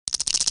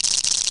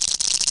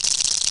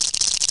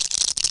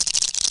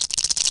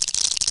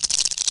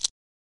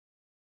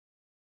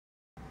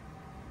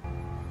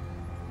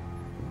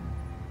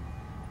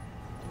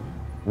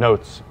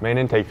Notes, main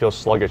intake feels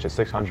sluggish at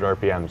 600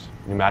 RPMs.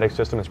 Pneumatic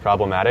system is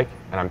problematic,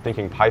 and I'm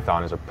thinking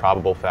Python is a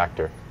probable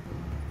factor.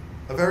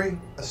 A very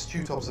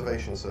astute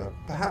observation, sir.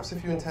 Perhaps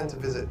if you intend to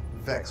visit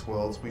VEX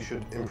worlds, we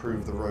should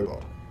improve the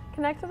robot.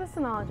 Connect to the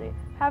Synology.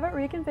 Have it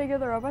reconfigure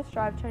the robot's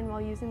drivetrain while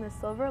using the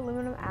silver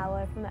aluminum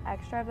alloy from the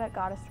X drive that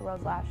got us to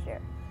Worlds last year.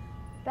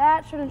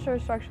 That should ensure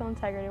structural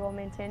integrity while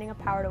maintaining a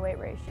power-to-weight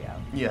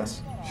ratio.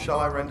 Yes.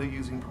 Shall I render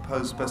using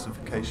proposed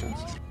specifications?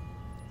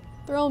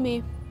 Thrill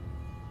me.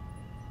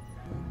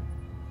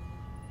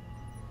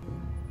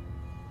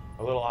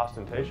 A little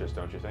ostentatious,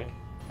 don't you think?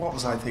 What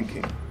was I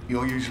thinking?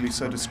 You're usually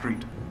so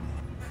discreet.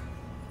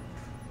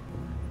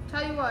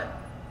 Tell you what,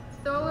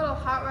 throw a little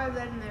hot rod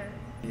in there.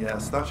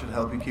 Yes, that should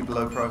help you keep a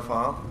low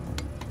profile.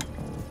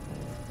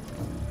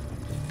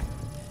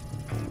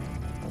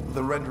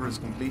 The render is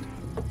complete.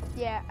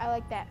 Yeah, I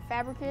like that.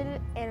 Fabricate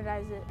it,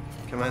 anodize it.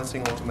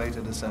 Commencing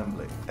automated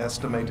assembly.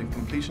 Estimated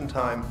completion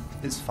time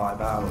is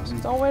 5 hours.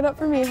 Don't wait up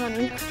for me,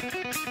 honey.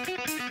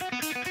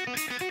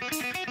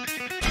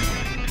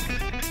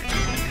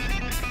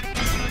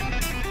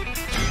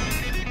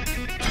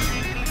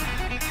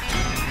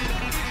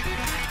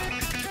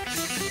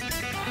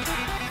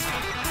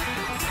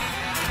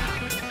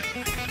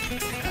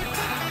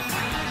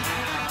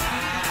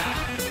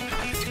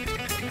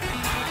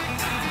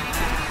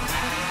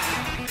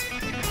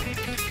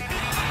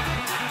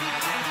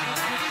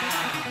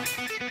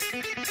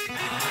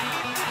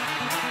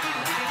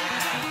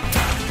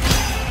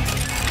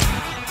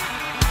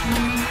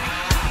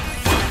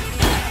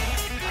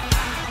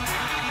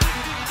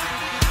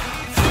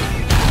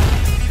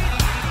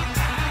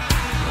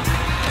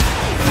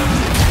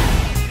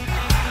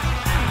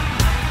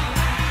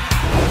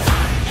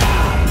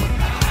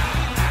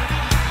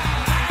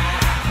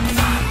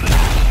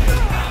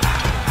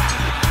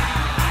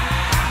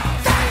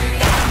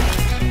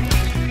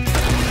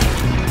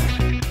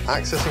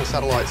 Accessing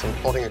satellites and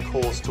plotting a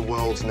course to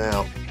Worlds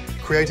now.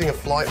 Creating a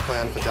flight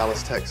plan for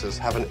Dallas, Texas.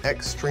 Have an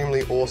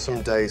XStreamly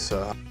awesome day,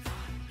 sir.